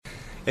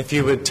If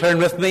you would turn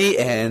with me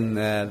in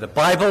the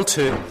Bible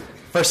to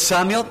 1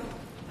 Samuel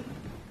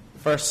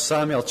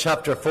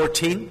chapter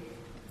 14.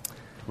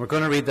 We're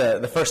going to read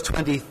the first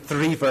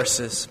 23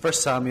 verses. 1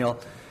 Samuel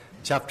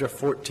chapter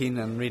 14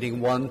 and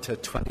reading 1 to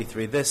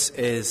 23. This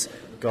is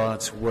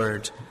God's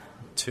word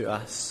to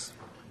us.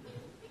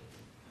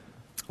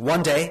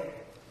 One day,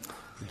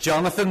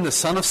 Jonathan, the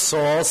son of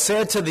Saul,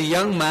 said to the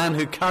young man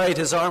who carried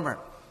his armor,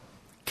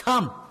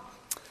 "Come,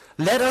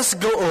 let us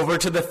go over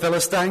to the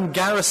Philistine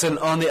garrison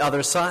on the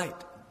other side."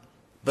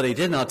 But he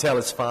did not tell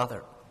his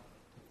father.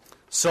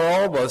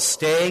 Saul was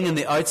staying in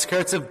the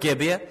outskirts of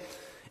Gibeah,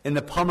 in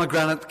the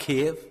pomegranate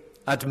cave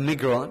at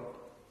Migron.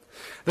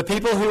 The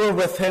people who were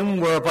with him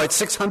were about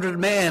 600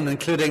 men,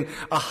 including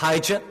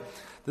Ahijah,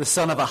 the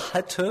son of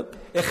Ahitub,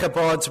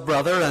 Ichabod's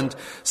brother, and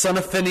son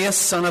of Phinehas,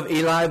 son of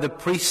Eli, the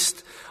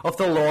priest of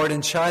the Lord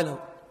in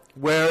Shiloh,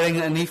 wearing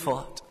an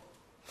ephod.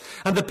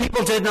 And the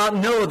people did not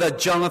know that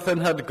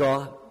Jonathan had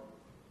gone.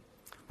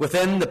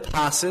 Within the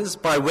passes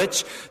by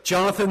which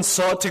Jonathan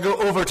sought to go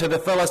over to the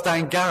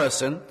Philistine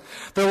garrison,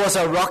 there was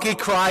a rocky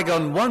crag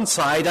on one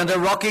side and a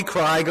rocky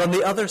crag on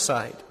the other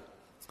side.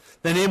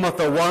 The name of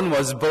the one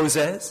was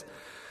Bozez,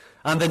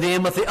 and the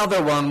name of the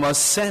other one was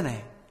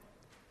Seneh.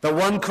 The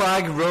one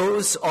crag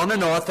rose on the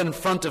north in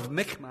front of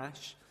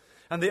Michmash,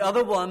 and the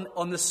other one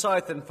on the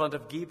south in front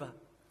of Geba.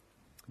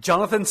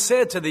 Jonathan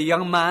said to the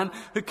young man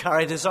who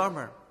carried his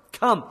armor,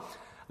 "Come,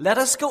 let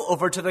us go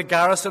over to the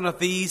garrison of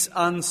these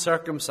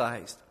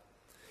uncircumcised.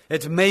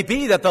 It may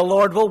be that the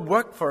Lord will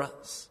work for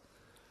us.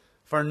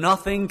 For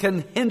nothing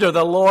can hinder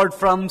the Lord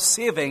from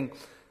saving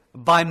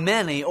by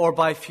many or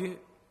by few."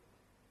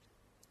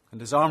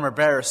 And his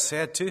armor-bearer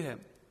said to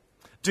him,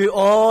 "Do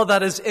all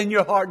that is in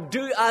your heart.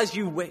 Do as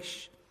you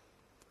wish.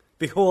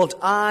 Behold,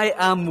 I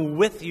am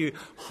with you,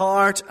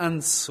 heart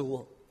and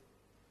soul."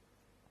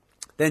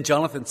 Then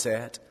Jonathan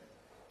said,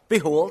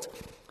 "Behold,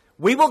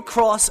 we will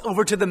cross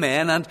over to the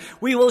men, and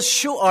we will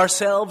show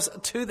ourselves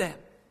to them.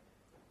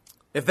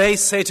 If they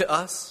say to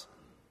us,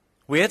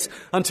 'Wait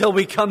until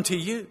we come to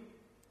you,'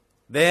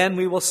 then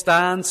we will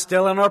stand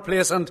still in our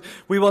place, and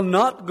we will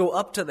not go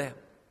up to them.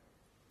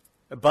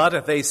 But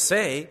if they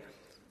say,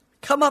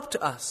 'Come up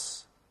to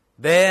us,'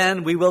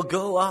 then we will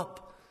go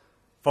up,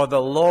 for the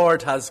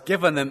Lord has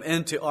given them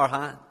into our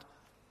hand.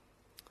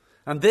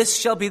 And this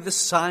shall be the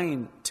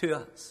sign to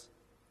us."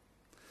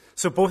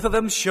 So both of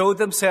them showed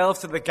themselves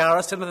to the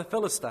garrison of the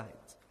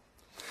Philistines.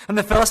 And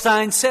the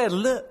Philistines said,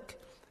 "Look,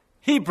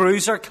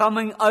 Hebrews are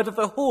coming out of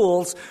the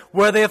holes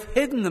where they have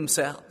hidden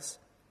themselves."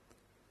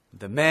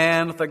 The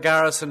men of the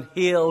garrison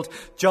hailed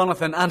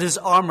Jonathan and his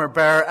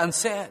armor-bearer and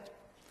said,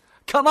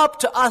 "Come up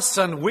to us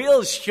and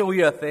we'll show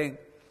you a thing."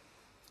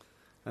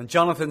 And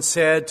Jonathan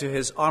said to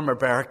his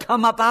armor-bearer,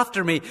 "Come up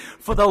after me,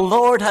 for the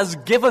Lord has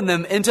given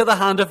them into the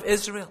hand of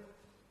Israel."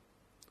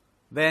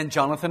 Then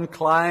Jonathan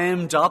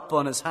climbed up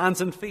on his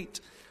hands and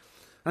feet,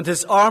 and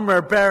his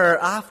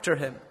armor-bearer after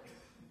him.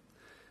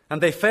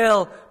 And they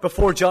fell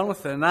before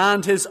Jonathan,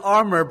 and his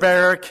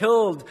armor-bearer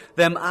killed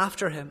them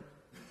after him.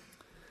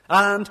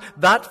 And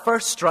that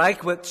first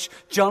strike which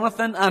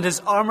Jonathan and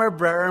his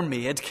armor-bearer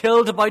made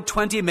killed about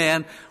 20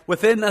 men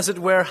within, as it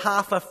were,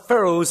 half a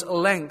furrow's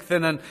length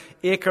in an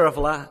acre of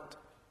land.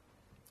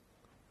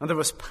 And there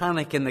was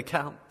panic in the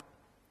camp,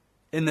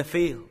 in the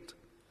field,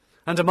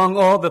 and among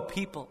all the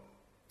people.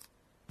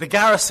 The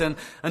garrison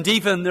and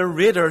even the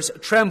raiders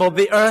trembled.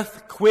 The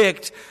earth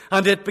quaked,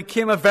 and it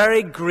became a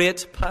very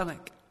great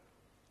panic.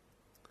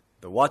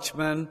 The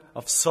watchmen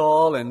of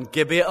Saul in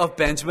Gibeah of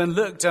Benjamin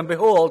looked, and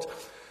behold,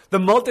 the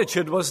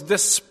multitude was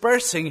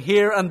dispersing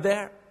here and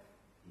there.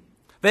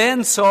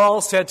 Then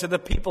Saul said to the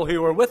people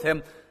who were with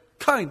him,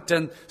 "Count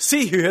and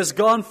see who has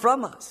gone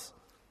from us."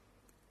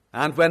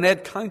 And when they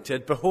had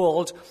counted,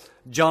 behold,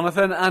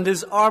 Jonathan and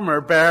his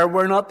armor-bearer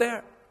were not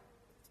there.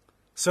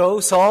 So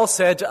Saul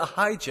said to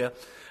Ahijah,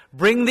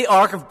 "Bring the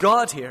ark of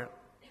God here."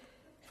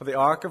 For the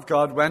ark of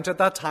God went at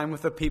that time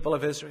with the people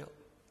of Israel.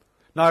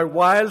 Now,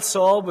 while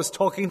Saul was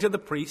talking to the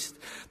priest,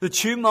 the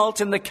tumult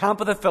in the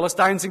camp of the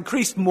Philistines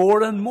increased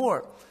more and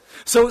more.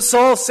 So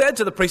Saul said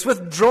to the priest,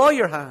 "Withdraw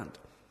your hand."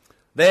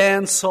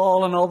 Then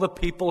Saul and all the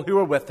people who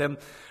were with him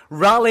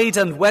rallied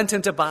and went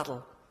into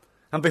battle.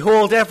 And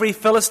behold, every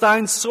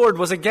Philistine's sword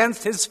was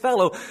against his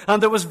fellow,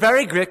 and there was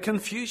very great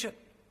confusion.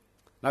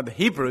 Now the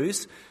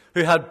Hebrews,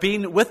 who had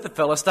been with the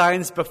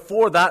Philistines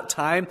before that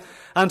time,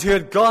 and who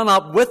had gone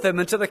up with them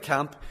into the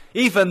camp,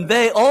 even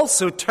they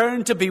also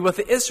turned to be with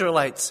the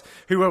Israelites,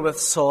 who were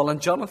with Saul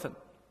and Jonathan.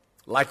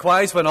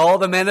 Likewise, when all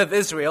the men of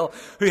Israel,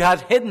 who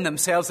had hidden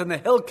themselves in the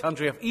hill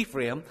country of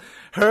Ephraim,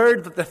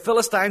 heard that the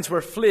Philistines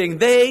were fleeing,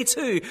 they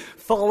too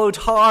followed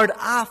hard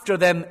after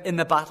them in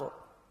the battle.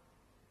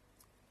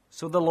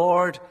 So the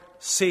Lord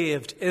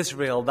saved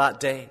Israel that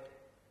day,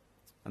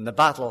 and the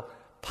battle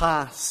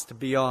passed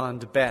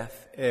beyond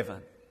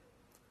Beth-aven.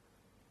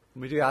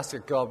 We do ask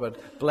that God would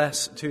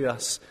bless to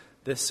us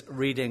this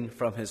reading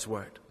from his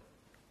word.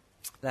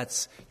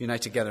 Let's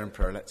unite together in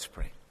prayer. Let's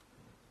pray.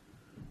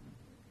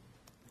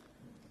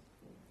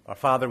 Our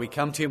Father, we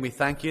come to you and we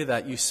thank you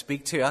that you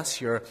speak to us.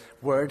 Your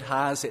word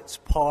has its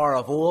power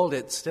of old.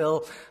 It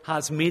still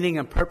has meaning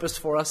and purpose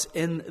for us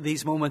in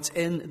these moments,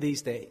 in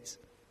these days.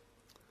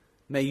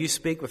 May you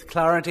speak with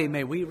clarity.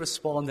 May we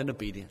respond in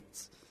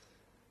obedience.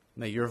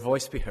 May your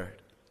voice be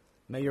heard.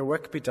 May your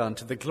work be done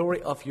to the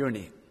glory of your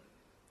name.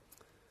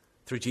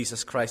 Through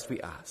Jesus Christ we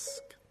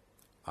ask.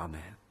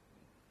 Amen.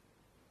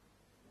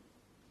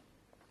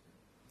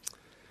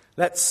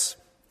 Let's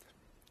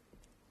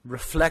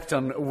reflect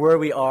on where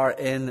we are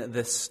in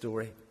this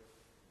story.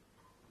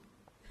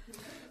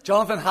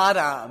 Jonathan had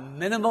a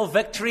minimal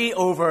victory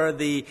over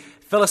the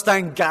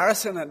Philistine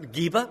garrison at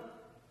Geba.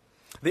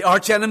 The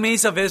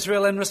arch-enemies of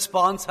Israel in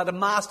response had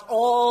amassed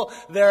all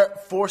their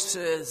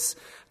forces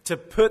to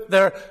put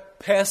their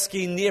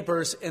pesky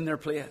neighbours in their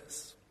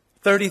place.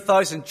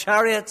 30,000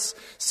 chariots,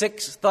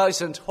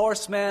 6,000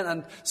 horsemen,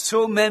 and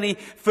so many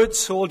foot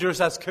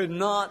soldiers as could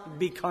not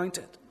be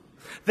counted.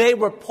 They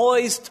were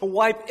poised to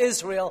wipe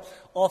Israel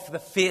off the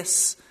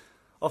face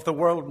of the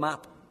world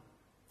map.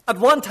 At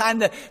one time,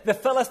 the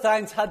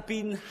Philistines had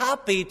been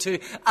happy to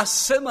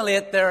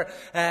assimilate their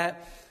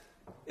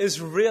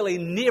Israeli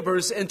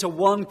neighbours into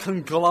one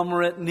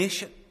conglomerate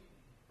nation.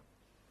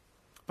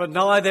 But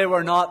now they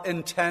were not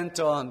intent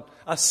on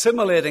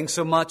assimilating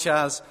so much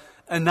as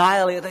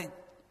annihilating.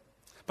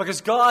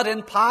 Because God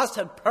in past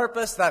had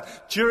purposed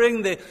that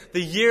during the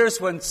years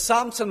when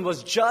Samson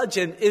was judge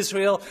in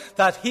Israel,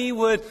 that he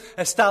would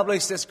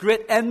establish this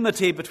great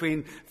enmity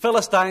between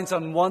Philistines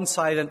on one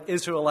side and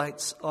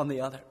Israelites on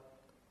the other.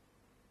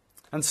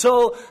 And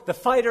so the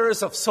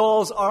fighters of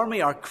Saul's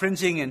army are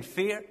cringing in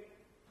fear.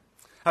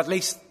 At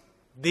least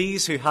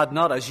these who had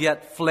not as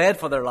yet fled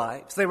for their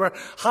lives. They were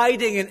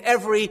hiding in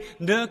every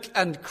nook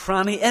and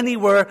cranny,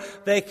 anywhere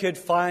they could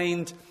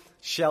find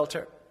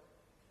shelter.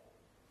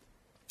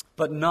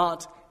 But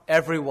not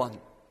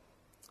everyone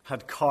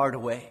had carried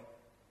away.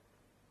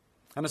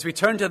 And as we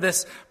turn to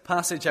this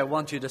passage, I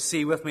want you to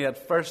see with me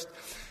at first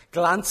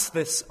glance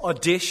this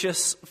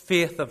audacious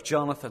faith of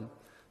Jonathan.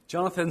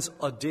 Jonathan's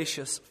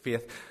audacious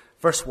faith.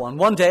 Verse 1.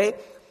 One day,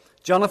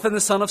 Jonathan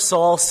the son of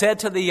Saul said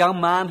to the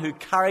young man who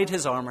carried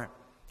his armor,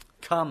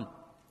 "Come,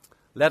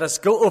 let us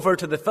go over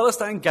to the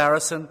Philistine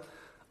garrison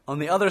on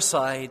the other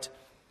side."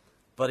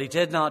 But he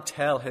did not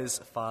tell his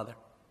father.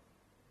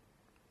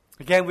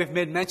 Again, we've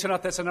made mention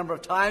of this a number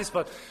of times,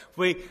 but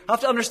we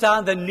have to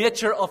understand the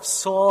nature of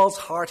Saul's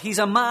heart. He's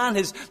a man,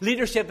 his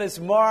leadership is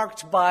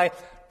marked by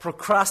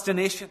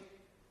procrastination.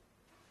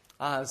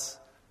 As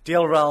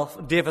Dale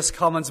Ralph Davis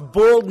comments,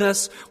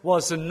 boldness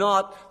was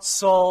not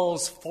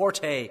Saul's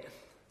forte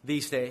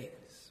these days.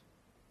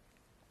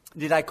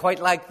 Indeed, I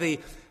quite like the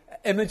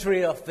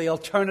imagery of the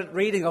alternate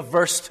reading of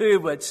verse 2,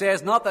 which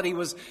says not that he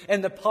was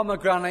in the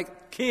pomegranate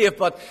cave,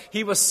 but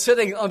he was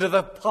sitting under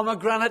the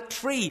pomegranate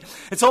tree.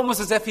 It's almost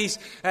as if he's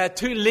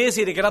too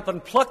lazy to get up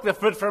and pluck the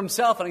fruit for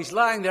himself, and he's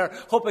lying there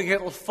hoping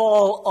it'll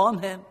fall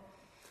on him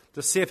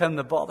to save him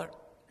the bother.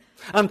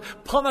 And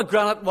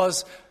pomegranate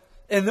was,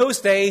 in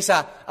those days,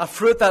 a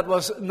fruit that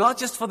was not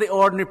just for the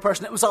ordinary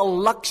person. It was a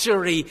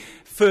luxury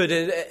food.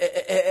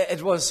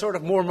 It was sort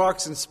of more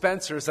Marks and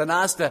Spencer's than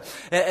Asda.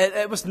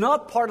 It was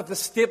not part of the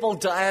staple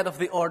diet of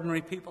the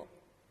ordinary people.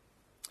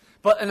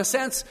 But in a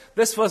sense,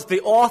 this was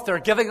the author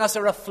giving us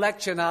a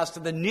reflection as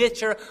to the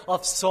nature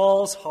of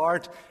Saul's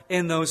heart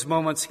in those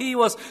moments. He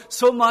was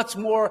so much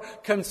more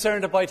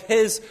concerned about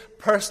his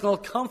personal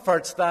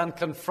comforts than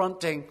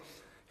confronting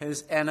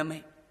his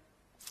enemy.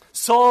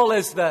 Saul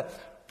is the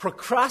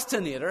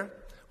procrastinator,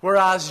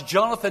 whereas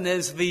Jonathan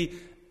is the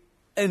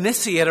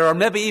initiator, or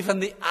maybe even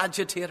the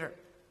agitator.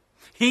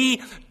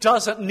 He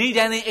doesn't need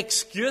any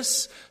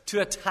excuse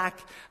to attack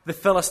the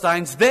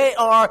Philistines. They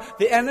are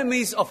the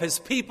enemies of his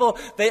people.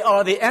 They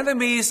are the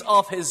enemies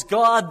of his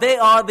God. They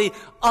are the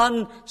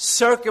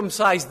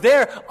uncircumcised.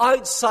 They're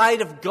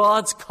outside of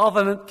God's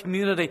covenant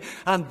community.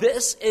 And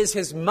this is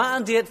his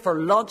mandate for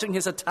launching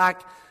his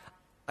attack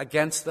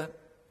against them.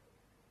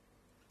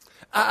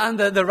 And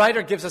the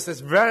writer gives us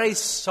this very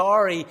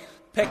sorry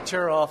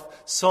picture of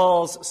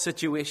Saul's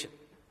situation.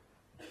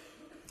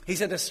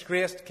 He's a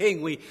disgraced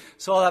king. We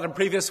saw that in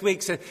previous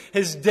weeks.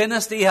 His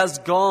dynasty has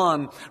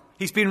gone.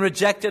 He's been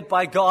rejected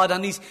by God,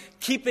 and he's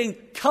keeping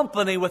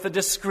company with a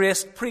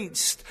disgraced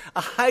priest,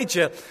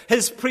 Ahijah.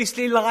 His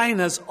priestly line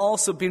has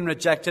also been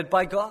rejected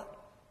by God.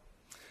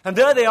 And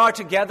there they are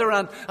together,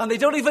 and they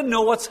don't even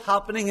know what's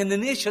happening in the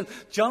nation.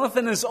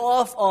 Jonathan is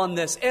off on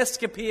this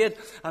escapade,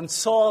 and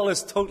Saul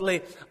is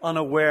totally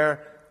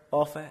unaware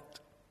of it.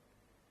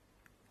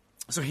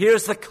 So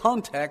here's the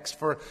context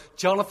for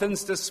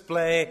Jonathan's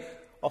display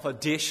of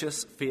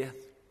audacious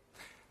faith.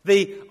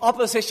 The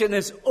opposition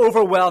is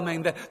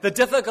overwhelming. The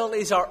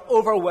difficulties are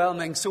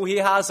overwhelming. So he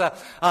has an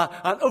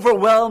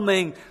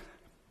overwhelming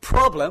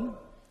problem,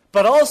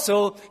 but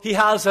also he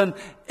has an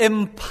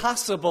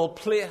impassable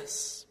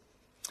place.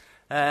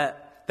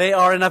 They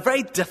are in a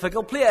very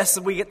difficult place.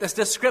 We get this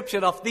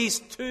description of these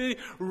two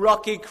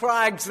rocky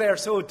crags. They're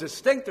so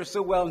distinct. They're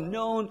so well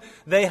known.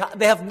 They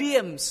have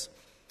names.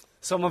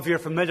 Some of you are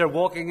familiar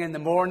walking in the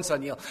mornings,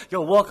 and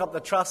you'll walk up the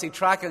Tracy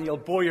track and you'll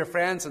bore your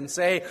friends and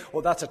say,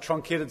 oh, that's a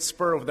truncated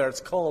spur over there. It's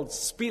called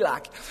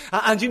Spilak.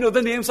 And you know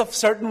the names of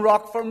certain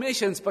rock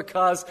formations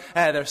because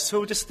they're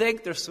so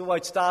distinct, they're so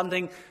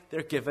outstanding,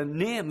 they're given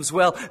names.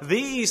 Well,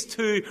 these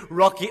two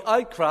rocky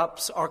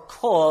outcrops are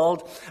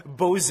called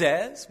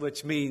Bozez,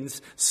 which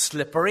means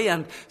slippery,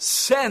 and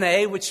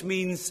Sene, which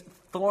means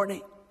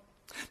thorny.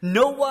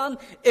 No one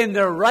in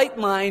their right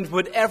mind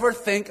would ever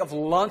think of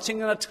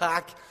launching an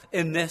attack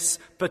in this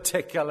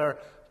particular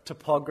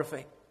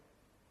topography.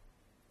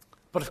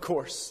 But of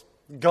course,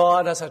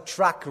 God has a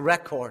track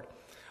record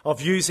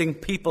of using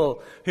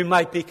people who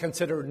might be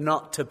considered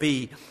not to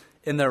be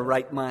in their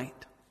right mind.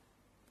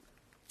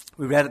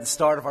 We read at the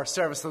start of our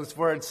service those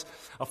words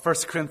of 1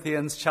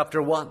 Corinthians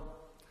chapter 1,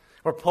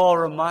 where Paul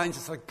reminds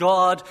us that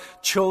God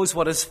chose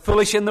what is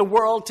foolish in the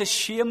world to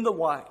shame the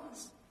wise.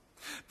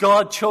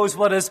 God chose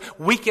what is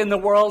weak in the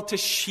world to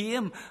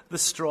shame the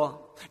strong.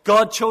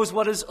 God chose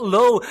what is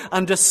low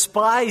and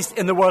despised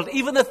in the world,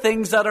 even the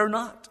things that are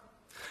not,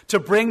 to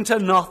bring to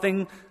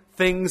nothing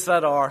things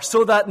that are,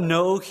 so that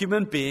no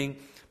human being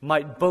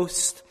might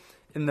boast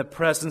in the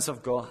presence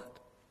of God.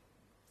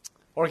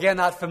 Or again,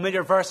 that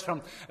familiar verse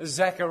from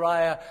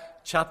Zechariah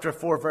chapter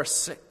 4, verse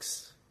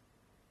 6,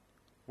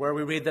 where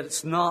we read that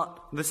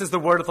this is the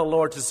word of the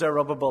Lord to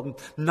Zerubbabel,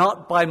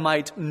 not by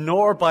might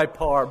nor by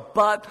power,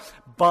 but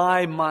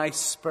by my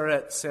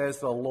Spirit, says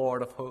the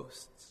Lord of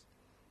hosts.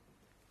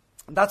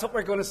 And that's what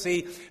we're going to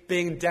see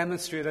being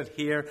demonstrated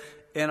here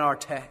in our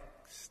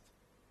text.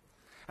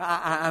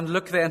 And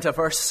look then to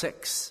verse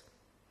 6.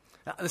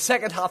 The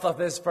second half of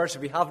this verse,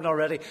 if you haven't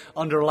already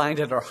underlined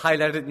it or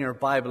highlighted it in your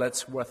Bible,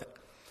 it's worth it.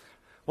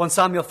 1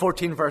 Samuel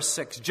 14, verse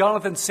 6.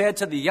 Jonathan said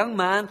to the young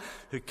man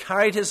who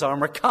carried his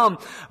armor, come,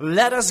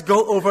 let us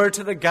go over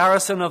to the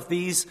garrison of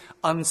these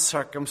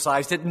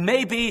uncircumcised. It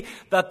may be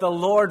that the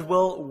Lord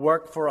will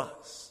work for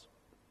us.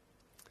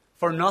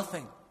 For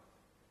nothing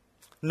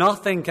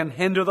can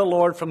hinder the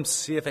Lord from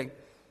saving,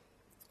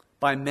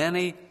 by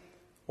many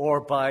or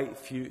by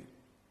few.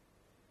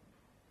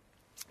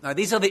 Now,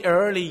 these are the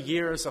early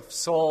years of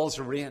Saul's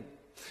reign.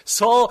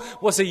 Saul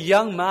was a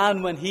young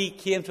man when he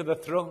came to the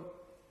throne.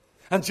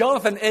 And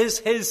Jonathan is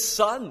his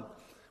son,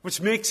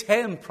 which makes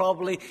him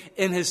probably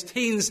in his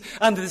teens.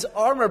 And his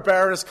armor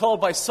bearer is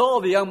called by Saul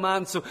the young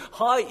man. So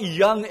how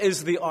young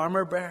is the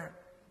armor bearer?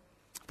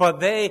 But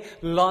they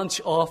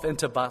launch off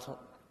into battle.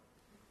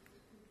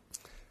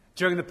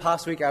 During the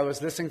past week, I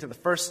was listening to the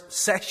first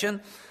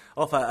session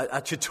of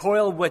a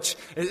tutorial which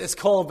is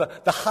called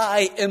the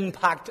High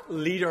Impact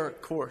Leader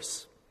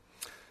course.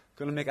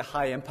 I'm going to make a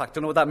high impact.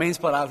 Don't know what that means,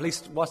 but I at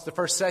least watched the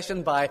first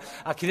session by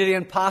a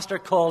Canadian pastor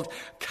called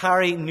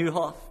Carey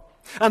Nieuwhof.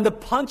 And the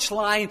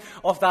punchline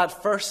of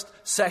that first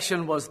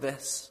session was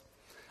this: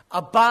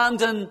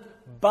 abandon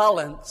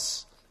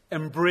balance,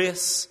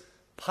 embrace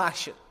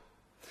passion.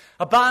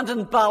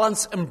 Abandon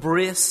balance,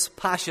 embrace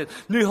passion.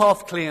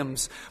 Nieuwhof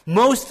claims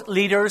most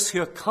leaders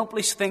who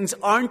accomplish things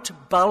aren't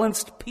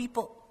balanced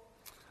people.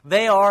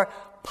 They are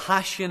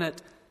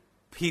passionate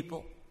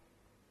people.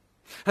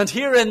 And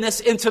here in this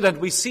incident,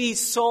 we see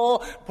Saul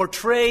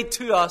portrayed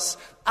to us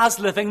as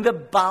living the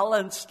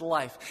balanced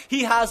life.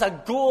 He has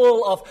a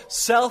goal of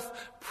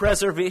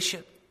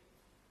self-preservation.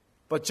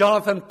 But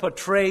Jonathan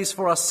portrays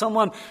for us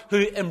someone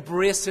who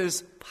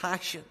embraces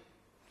passion.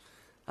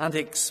 And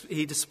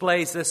he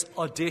displays this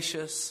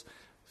audacious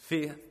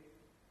faith.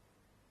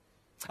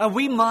 And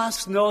we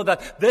must know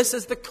that this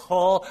is the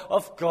call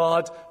of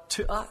God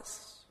to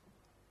us.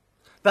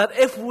 That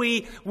if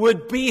we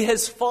would be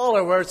his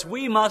followers,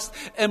 we must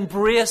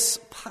embrace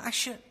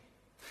passion.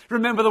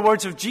 Remember the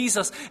words of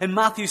Jesus in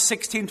Matthew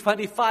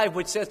 16:25,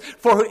 which says,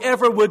 for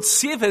whoever would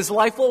save his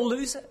life will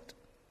lose it.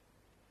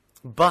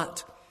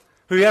 But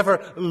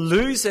whoever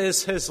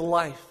loses his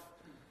life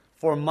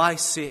for my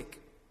sake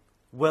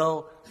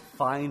will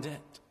find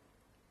it.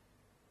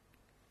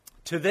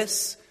 To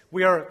this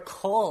we are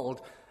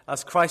called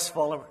as Christ's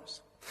followers.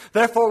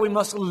 Therefore, we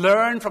must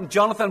learn from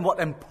Jonathan what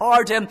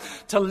empowered him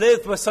to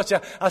live with such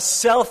a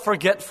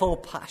self-forgetful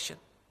passion.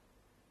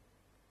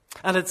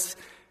 And it's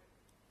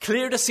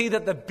clear to see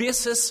that the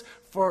basis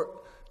for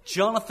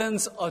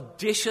Jonathan's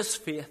audacious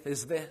faith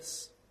is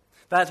this: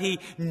 that he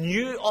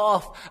knew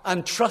of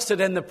and trusted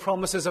in the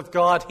promises of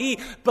God. He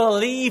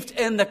believed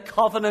in the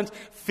covenant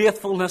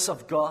faithfulness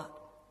of God.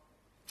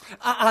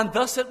 And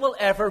thus it will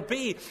ever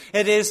be.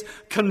 It is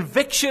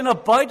conviction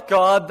about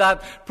God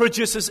that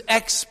produces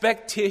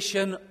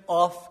expectation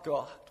of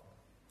God.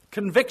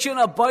 Conviction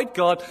about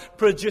God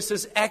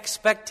produces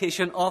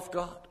expectation of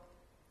God.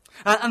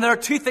 And there are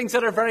two things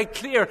that are very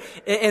clear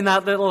in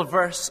that little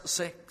verse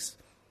 6.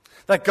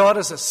 That God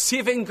is a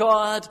saving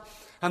God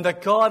and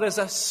that God is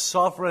a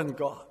sovereign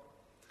God.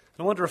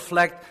 I want to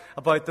reflect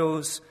about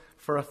those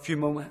for a few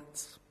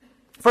moments.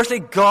 Firstly,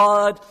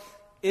 God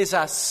is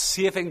a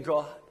saving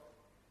God.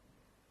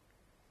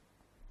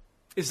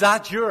 Is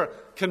that your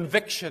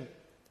conviction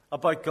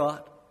about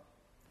God?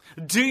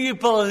 Do you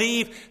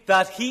believe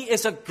that he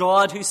is a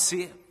God who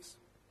saves?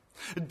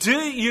 Do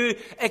you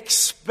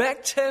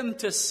expect him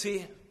to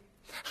save?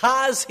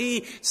 Has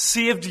he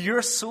saved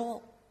your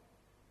soul?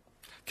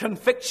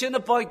 Conviction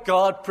about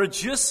God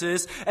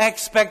produces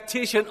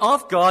expectation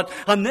of God,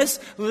 and this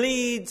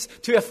leads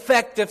to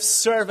effective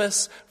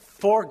service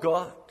for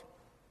God.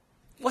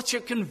 What's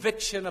your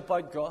conviction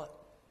about God?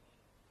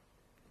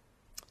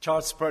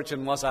 Charles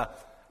Spurgeon was a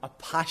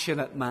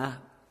passionate man.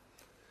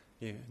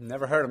 You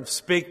never heard him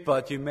speak,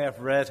 but you may have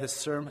read his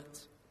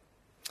sermons.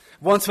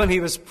 Once when he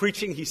was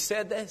preaching, he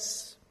said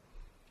this.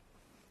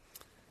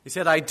 He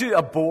said, "I do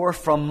abhor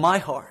from my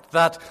heart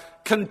that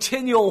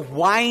continual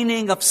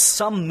whining of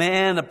some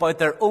men about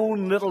their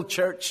own little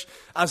church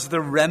as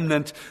the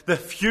remnant, the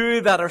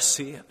few that are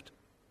saved.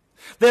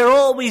 They're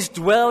always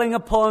dwelling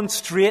upon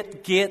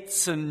straight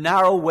gates and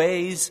narrow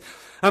ways,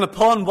 and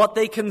upon what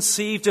they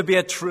conceive to be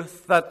a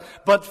truth, that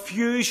but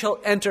few shall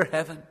enter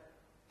heaven.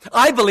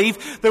 I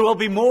believe there will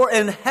be more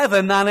in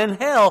heaven than in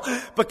hell,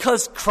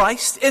 because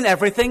Christ in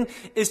everything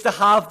is to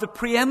have the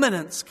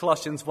preeminence,"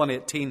 Colossians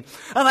 1:18.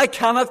 "And I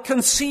cannot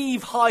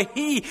conceive how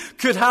he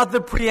could have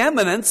the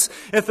preeminence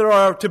if there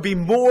are to be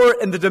more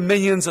in the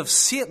dominions of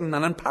Satan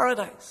than in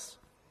paradise.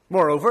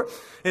 Moreover,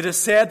 it is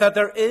said that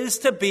there is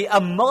to be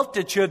a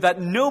multitude that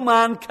no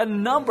man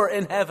can number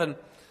in heaven."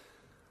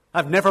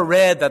 I've never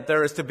read that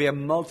there is to be a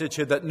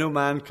multitude that no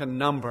man can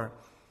number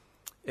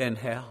in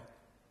hell.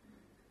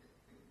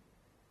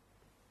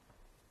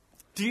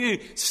 Do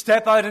you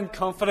step out in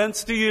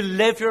confidence? Do you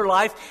live your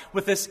life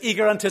with this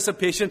eager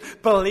anticipation,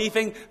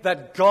 believing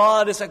that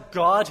God is a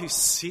God who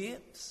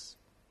saves?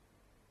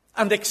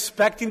 And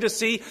expecting to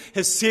see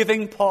his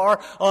saving power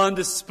on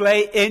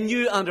display in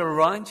you and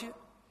around you?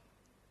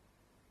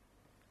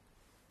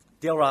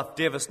 Dale Ralph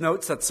Davis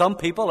notes that some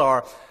people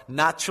are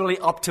naturally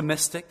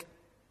optimistic.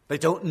 They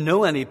don't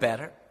know any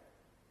better.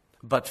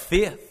 But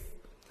faith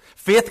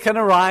can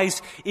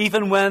arise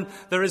even when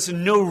there is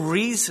no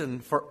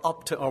reason for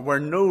where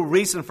no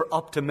reason for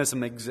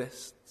optimism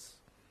exists.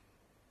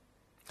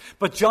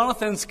 But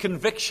Jonathan's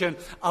conviction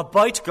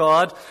about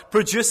God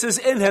produces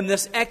in him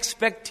this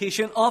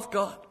expectation of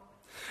God.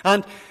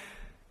 And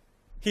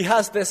he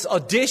has this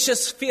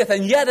audacious faith,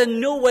 and yet in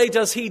no way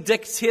does he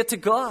dictate to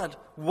God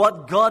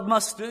what God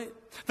must do.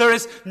 There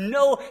is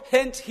no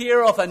hint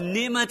here of a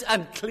name it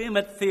and claim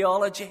it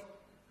theology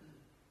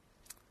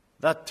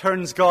that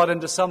turns God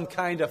into some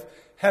kind of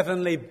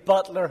heavenly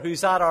butler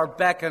who's at our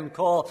beck and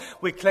call.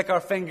 We click our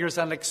fingers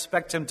and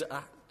expect him to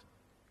act.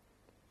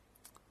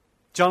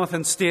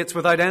 Jonathan states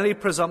without any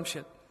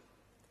presumption,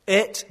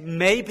 "It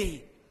may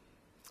be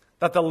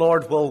that the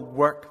Lord will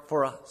work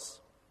for us."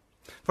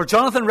 For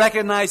Jonathan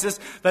recognizes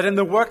that in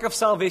the work of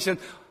salvation,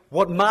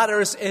 what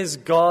matters is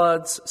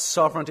God's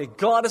sovereignty.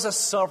 God is a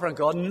sovereign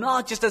God,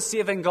 not just a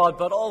saving God,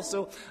 but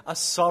also a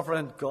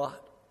sovereign God.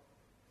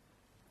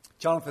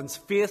 Jonathan's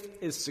faith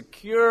is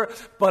secure,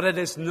 but it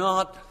is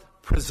not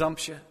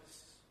presumptuous.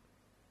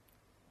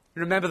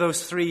 Remember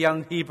those 3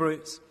 young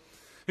Hebrews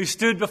who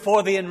stood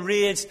before the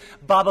enraged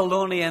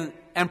Babylonian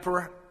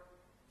emperor?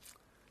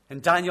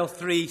 In Daniel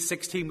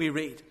 3:16 we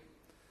read,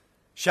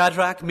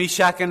 "Shadrach,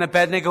 Meshach, and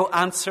Abednego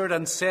answered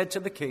and said to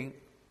the king,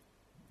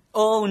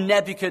 'O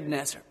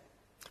Nebuchadnezzar,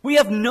 we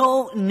have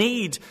no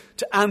need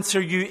to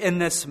answer you in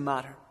this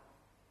matter.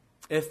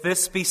 If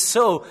this be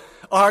so,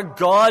 our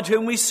God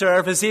whom we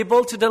serve is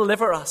able to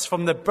deliver us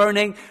from the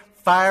burning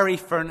fiery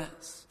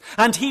furnace.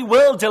 And he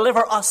will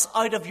deliver us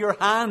out of your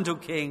hand, O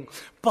king.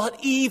 But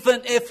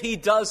even if he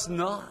does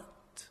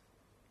not,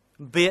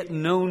 be it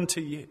known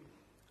to you,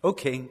 O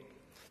king,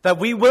 that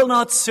we will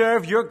not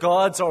serve your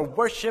gods or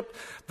worship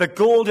the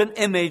golden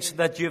image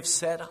that you have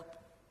set up.'"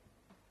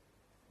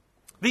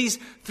 These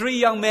 3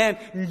 young men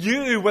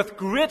knew with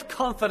great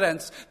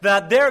confidence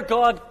that their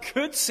God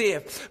could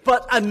save,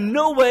 but in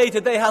no way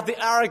did they have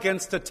the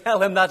arrogance to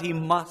tell him that he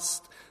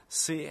must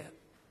save.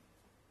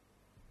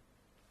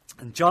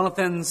 And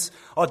Jonathan's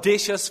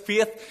audacious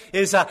faith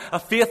is a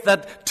faith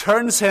that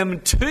turns him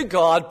to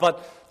God,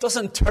 but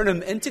doesn't turn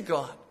him into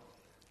God,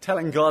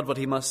 telling God what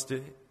he must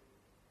do.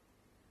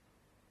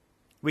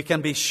 We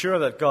can be sure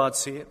that God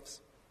saves.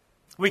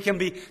 We can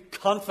be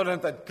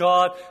confident that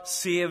God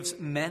saves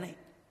many.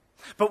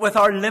 But with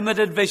our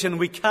limited vision,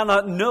 we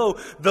cannot know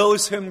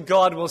those whom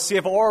God will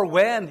save or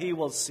when he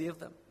will save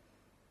them.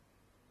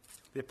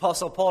 The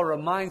Apostle Paul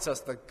reminds us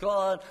that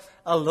God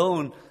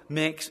alone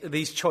makes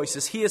these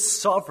choices. He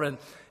is sovereign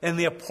in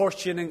the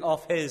apportioning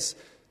of his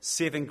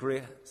saving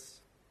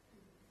grace.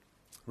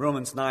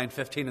 Romans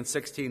 9:15 and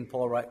 16,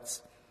 Paul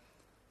writes,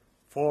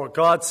 "For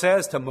God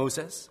says to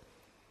Moses,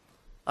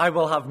 'I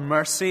will have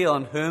mercy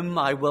on whom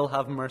I will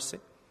have mercy,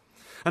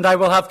 and I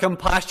will have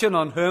compassion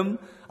on whom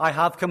I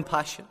have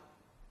compassion.'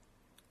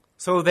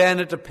 So then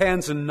it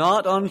depends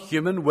not on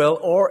human will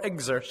or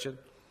exertion,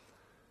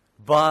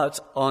 but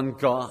on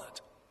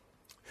God,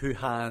 who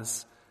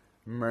has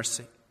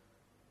mercy."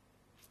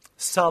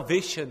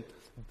 Salvation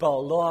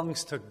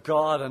belongs to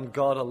God and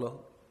God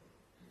alone.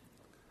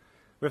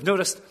 We've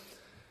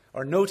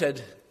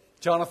noted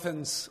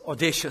Jonathan's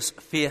audacious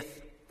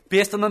faith,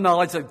 based on the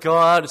knowledge that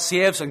God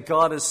saves and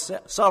God is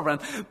sovereign.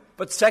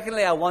 But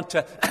secondly, I want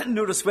to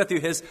notice with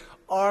you his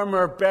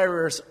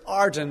armor-bearer's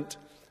ardent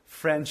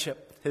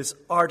friendship, his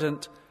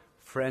ardent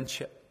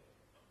friendship.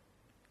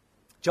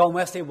 John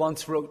Wesley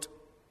once wrote,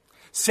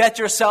 "Set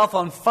yourself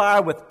on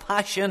fire with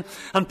passion,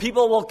 and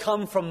people will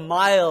come from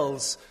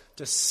miles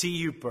to see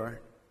you burn."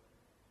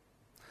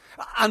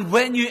 And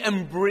when you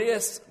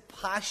embrace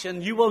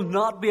passion, you will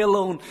not be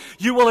alone.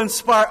 You will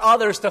inspire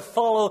others to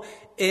follow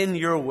in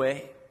your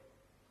way.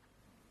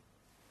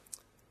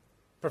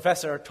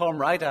 Professor Tom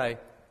Wright, I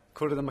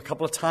quoted him a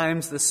couple of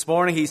times this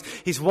morning.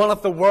 He's one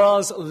of the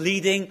world's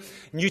leading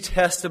New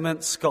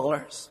Testament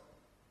scholars.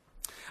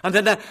 And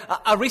in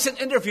a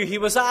recent interview, he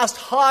was asked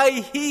how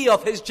he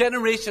of his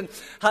generation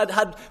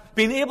had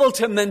been able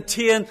to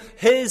maintain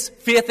his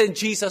faith in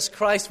Jesus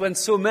Christ when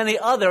so many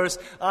others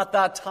at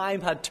that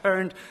time had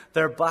turned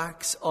their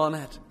backs on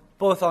it,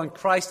 both on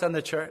Christ and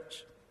the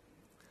church.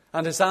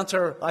 And his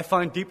answer I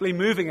found deeply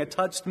moving. It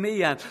touched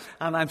me, and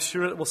I'm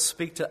sure it will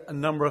speak to a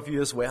number of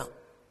you as well.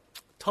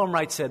 Tom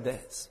Wright said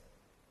this: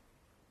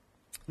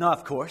 "Now,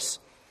 of course,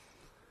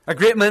 a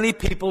great many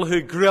people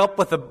who grew up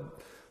with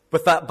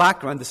that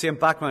background, the same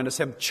background as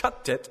him,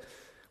 chucked it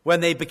when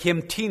they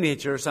became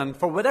teenagers, and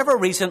for whatever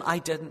reason, I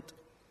didn't.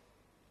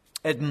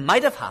 It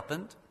might have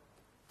happened,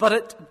 but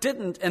it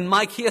didn't in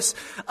my case.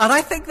 And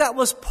I think that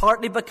was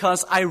partly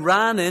because I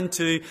ran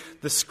into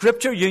the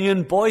Scripture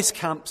Union Boys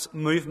Camps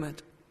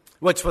movement,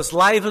 which was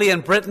lively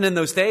in Britain in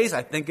those days.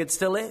 I think it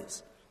still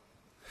is.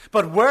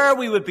 But where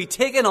we would be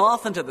taken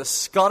off into the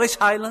Scottish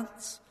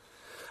Highlands,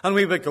 and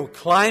we would go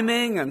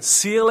climbing and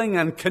sailing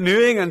and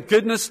canoeing and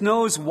goodness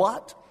knows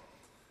what,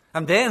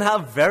 and then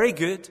have very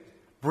good,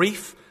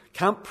 brief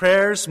camp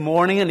prayers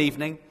morning and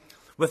evening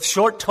with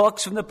short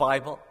talks from the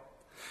Bible,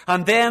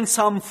 and then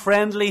some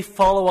friendly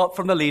follow-up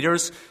from the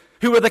leaders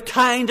who were the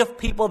kind of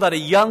people that a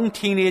young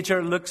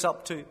teenager looks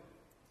up to.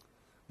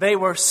 They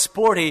were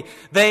sporty,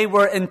 they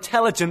were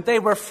intelligent, they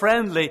were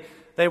friendly,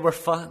 they were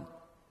fun.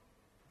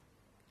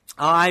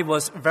 I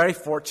was very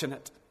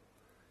fortunate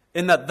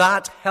in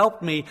that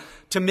helped me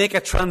to make a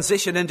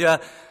transition into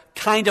a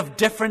kind of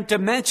different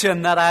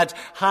dimension that I'd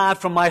had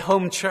from my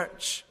home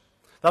church.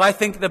 That I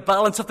think the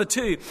balance of the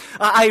two.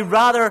 I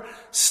rather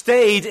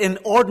stayed in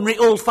ordinary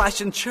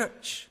old-fashioned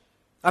church.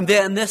 And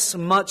then this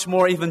much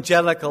more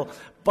evangelical,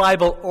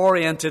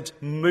 Bible-oriented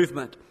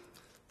movement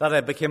that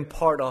I became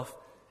part of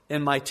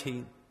in my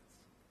teens.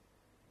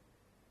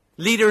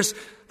 Leaders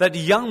that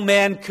young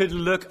men could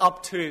look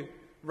up to,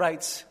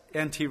 writes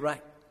N.T.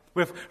 Wright.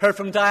 We've heard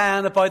from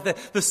Diane about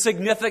the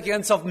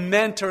significance of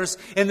mentors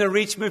in the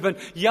Reach movement.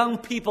 Young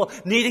people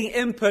needing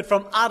input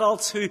from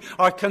adults who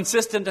are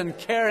consistent and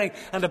caring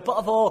and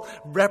above all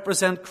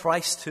represent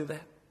Christ to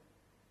them.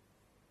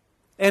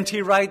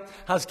 N.T. Wright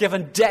has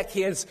given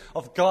decades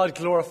of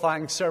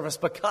God-glorifying service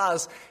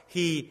because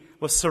he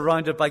was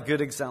surrounded by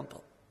good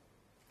example.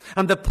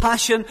 And the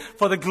passion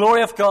for the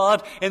glory of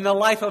God in the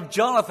life of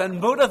Jonathan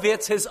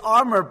motivates his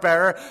armor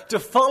bearer to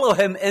follow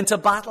him into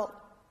battle.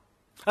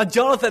 And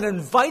Jonathan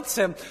invites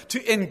him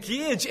to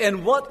engage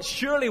in what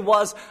surely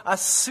was a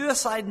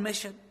suicide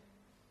mission.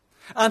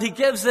 And he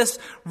gives this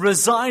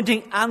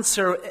resounding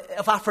answer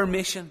of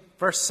affirmation,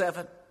 verse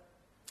 7.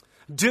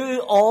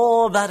 "Do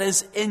all that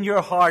is in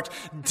your heart.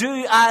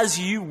 Do as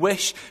you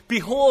wish.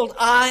 Behold,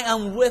 I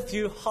am with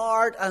you,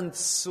 heart and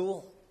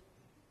soul."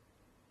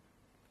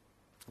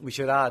 We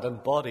should add,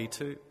 and body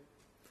too.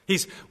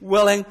 He's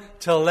willing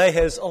to lay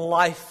his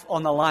life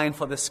on the line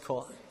for this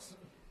cause.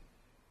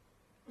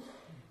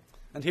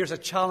 And here's a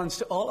challenge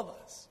to all of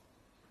us.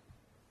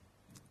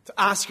 To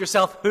ask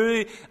yourself,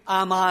 who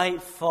am I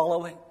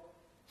following?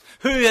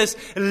 Who is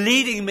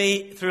leading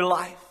me through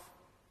life?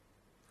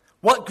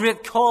 What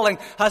great calling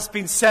has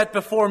been set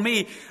before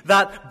me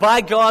that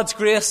by God's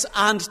grace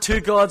and to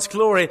God's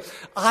glory,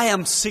 I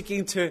am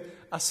seeking to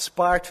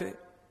aspire to?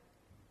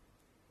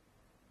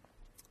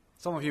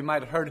 Some of you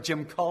might have heard of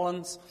Jim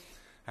Collins,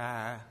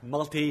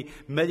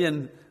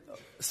 multi-million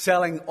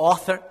selling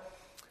author.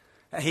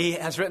 He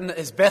has written,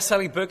 his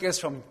best-selling book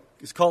is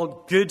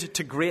called Good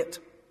to Great.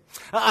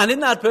 And in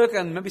that book,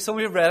 and maybe some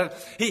of you have read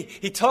it,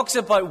 he talks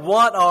about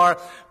what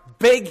are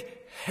big,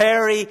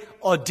 hairy,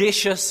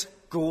 audacious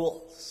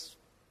goals.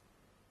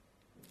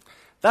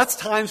 That's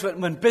times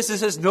when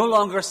businesses no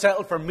longer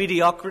settle for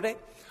mediocrity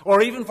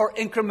or even for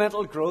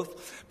incremental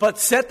growth, but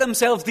set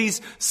themselves these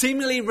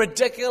seemingly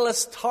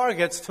ridiculous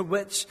targets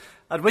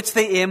at which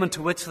they aim and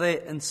to which they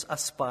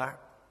aspire.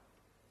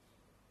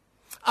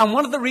 And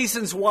one of the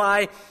reasons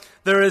why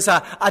there is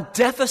a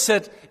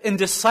deficit in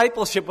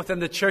discipleship within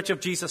the Church of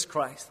Jesus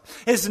Christ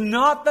is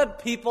not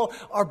that people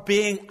are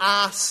being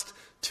asked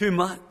too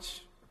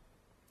much,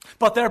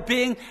 but they're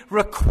being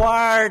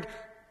required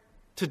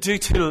to do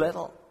too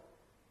little.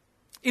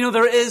 You know,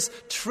 there is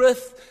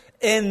truth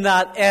in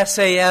that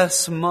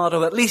SAS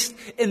motto, at least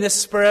in the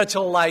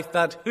spiritual life,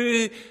 that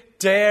who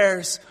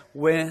dares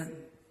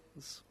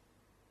wins.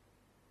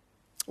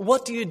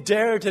 What do you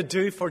dare to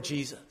do for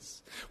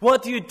Jesus?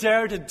 What do you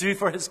dare to do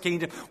for his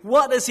kingdom?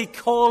 What is he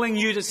calling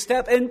you to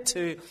step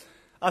into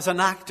as an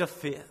act of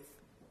faith?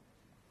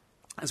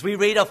 As we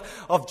read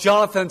of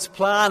Jonathan's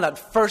plan,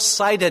 at first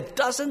sight, it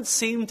doesn't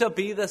seem to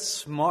be the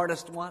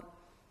smartest one.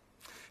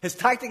 His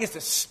tactic is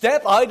to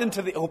step out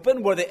into the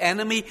open where the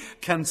enemy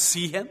can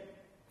see him.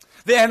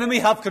 The enemy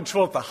have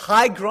control of the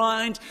high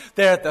ground.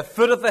 They're at the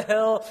foot of the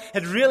hill.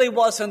 It really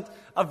wasn't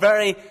a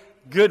very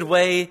good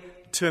way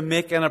to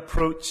make an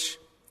approach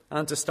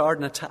and to start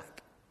an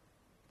attack.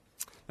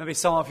 Maybe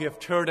some of you have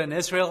toured in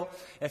Israel.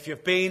 If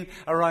you've been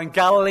around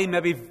Galilee,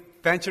 maybe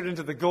ventured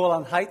into the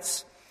Golan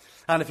Heights.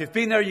 And if you've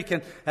been there, you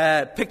can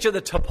picture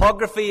the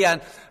topography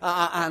and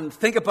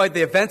think about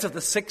the events of the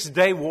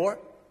 6-day war.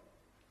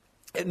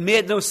 It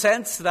made no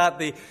sense that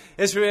the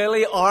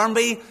Israeli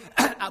army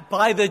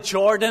by the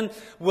Jordan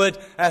would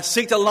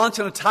seek to launch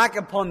an attack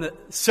upon the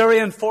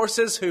Syrian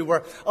forces who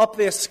were up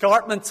the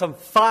escarpment some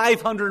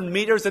 500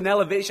 meters in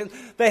elevation.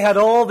 They had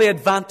all the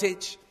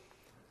advantage.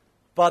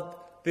 But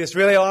the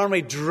Israeli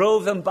army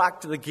drove them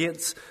back to the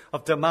gates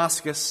of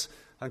Damascus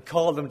and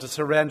called them to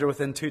surrender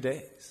within 2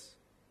 days.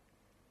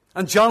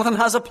 And Jonathan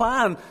has a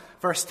plan,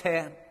 verse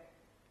 10.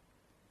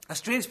 A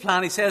strange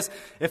plan. He says,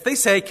 if they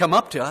say, come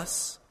up to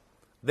us,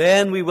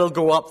 then we will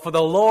go up, for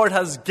the Lord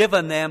has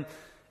given them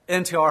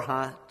into our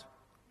hand.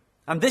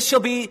 And this shall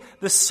be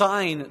the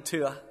sign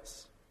to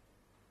us.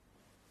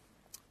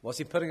 Was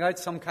he putting out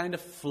some kind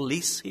of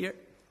fleece here?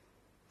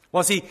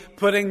 Was he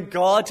putting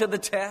God to the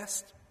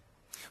test?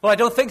 Well, I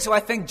don't think so.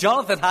 I think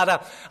Jonathan had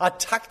a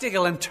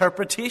tactical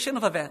interpretation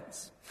of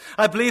events.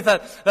 I believe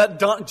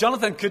that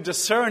Jonathan could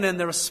discern in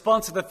the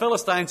response of the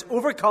Philistines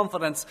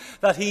overconfidence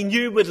that he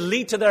knew would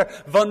lead to their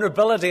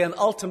vulnerability and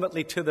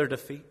ultimately to their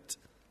defeat.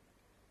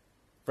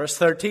 Verse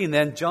 13,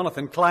 then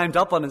Jonathan climbed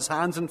up on his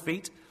hands and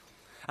feet,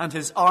 and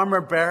his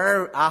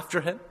armor-bearer after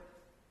him.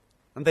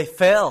 And they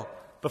fell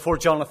before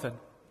Jonathan,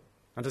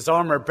 and his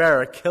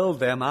armor-bearer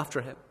killed them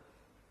after him.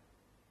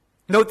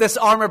 Note this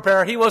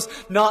armor-bearer, he was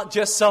not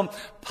just some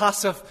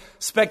passive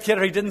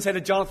spectator. He didn't say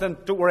to Jonathan,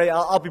 don't worry,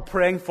 I'll be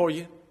praying for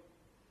you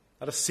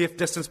at a safe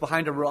distance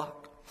behind a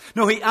rock.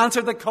 No, he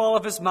answered the call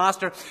of his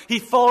master. He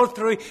followed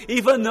through,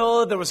 even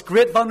though there was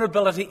great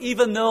vulnerability,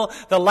 even though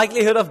the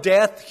likelihood of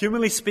death,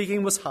 humanly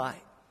speaking, was high.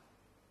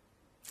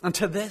 And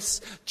to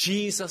this,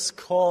 Jesus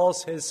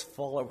calls his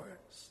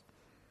followers.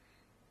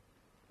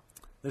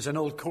 There's an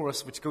old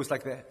chorus which goes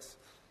like this.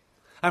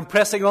 I'm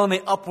pressing on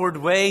the upward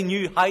way,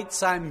 new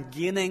heights I'm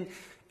gaining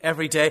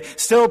every day.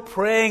 Still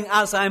praying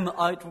as I'm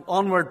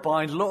onward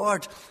bound.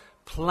 Lord,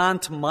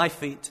 plant my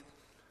feet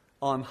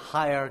on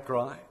higher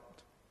ground.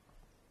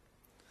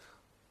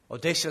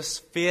 Audacious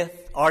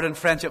faith, ardent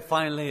friendship,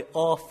 finally,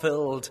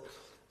 awe-filled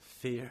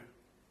fear.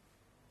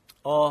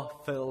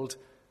 Awe-filled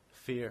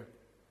fear.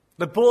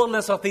 The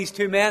boldness of these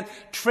two men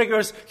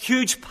triggers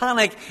huge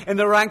panic in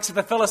the ranks of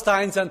the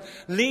Philistines and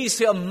leads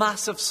to a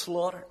massive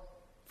slaughter.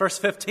 Verse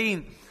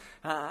 15,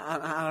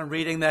 I'm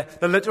reading the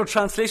literal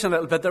translation a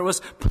little bit. There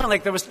was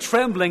panic, there was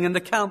trembling in the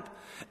camp,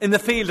 in the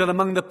field and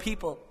among the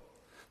people.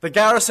 The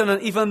garrison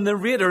and even the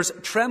raiders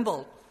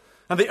trembled.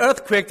 And the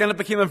earthquake, then it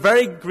became a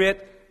very great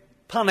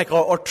panic,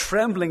 or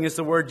trembling is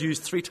the word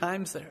used 3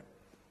 times there.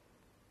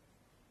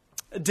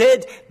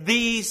 Did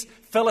these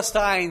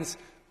Philistines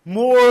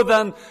more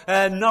than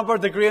number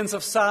the grains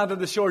of sand on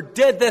the shore?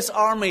 Did this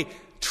army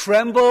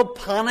tremble,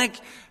 panic?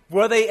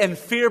 Were they in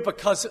fear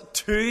because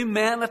 2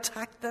 men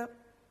attacked them?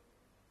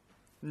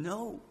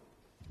 No.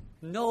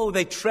 No,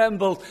 they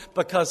trembled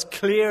because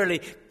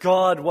clearly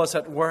God was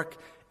at work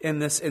in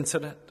this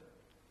incident.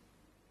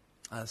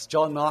 As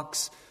John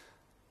Knox,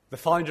 the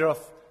founder of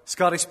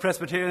Scottish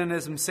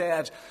Presbyterianism,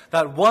 said,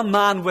 that one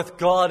man with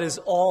God is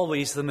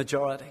always the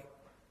majority.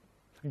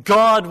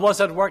 God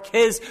was at work.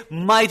 His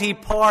mighty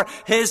power,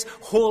 His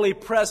holy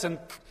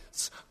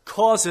presence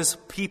causes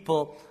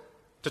people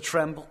to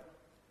tremble.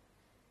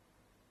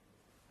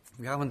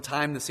 We haven't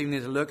time this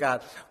evening to look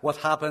at what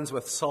happens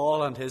with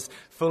Saul and his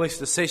foolish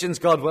decisions.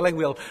 God willing,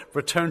 we'll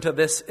return to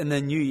this in the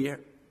new year.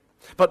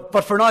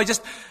 But for now,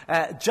 just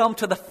jump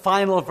to the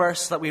final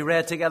verse that we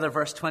read together,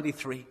 verse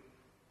 23,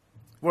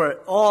 where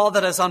all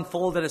that is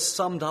unfolded is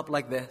summed up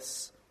like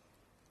this.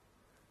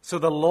 So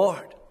the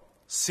Lord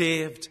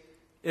saved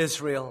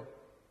Israel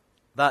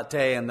that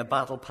day, and the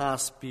battle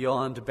passed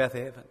beyond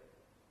Bethaven.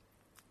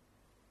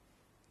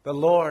 The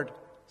Lord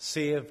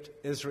saved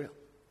Israel.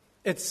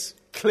 It's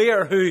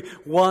clear who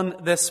won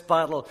this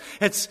battle.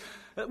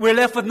 We're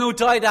left with no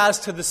doubt as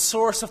to the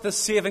source of the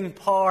saving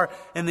power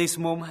in this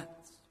moment.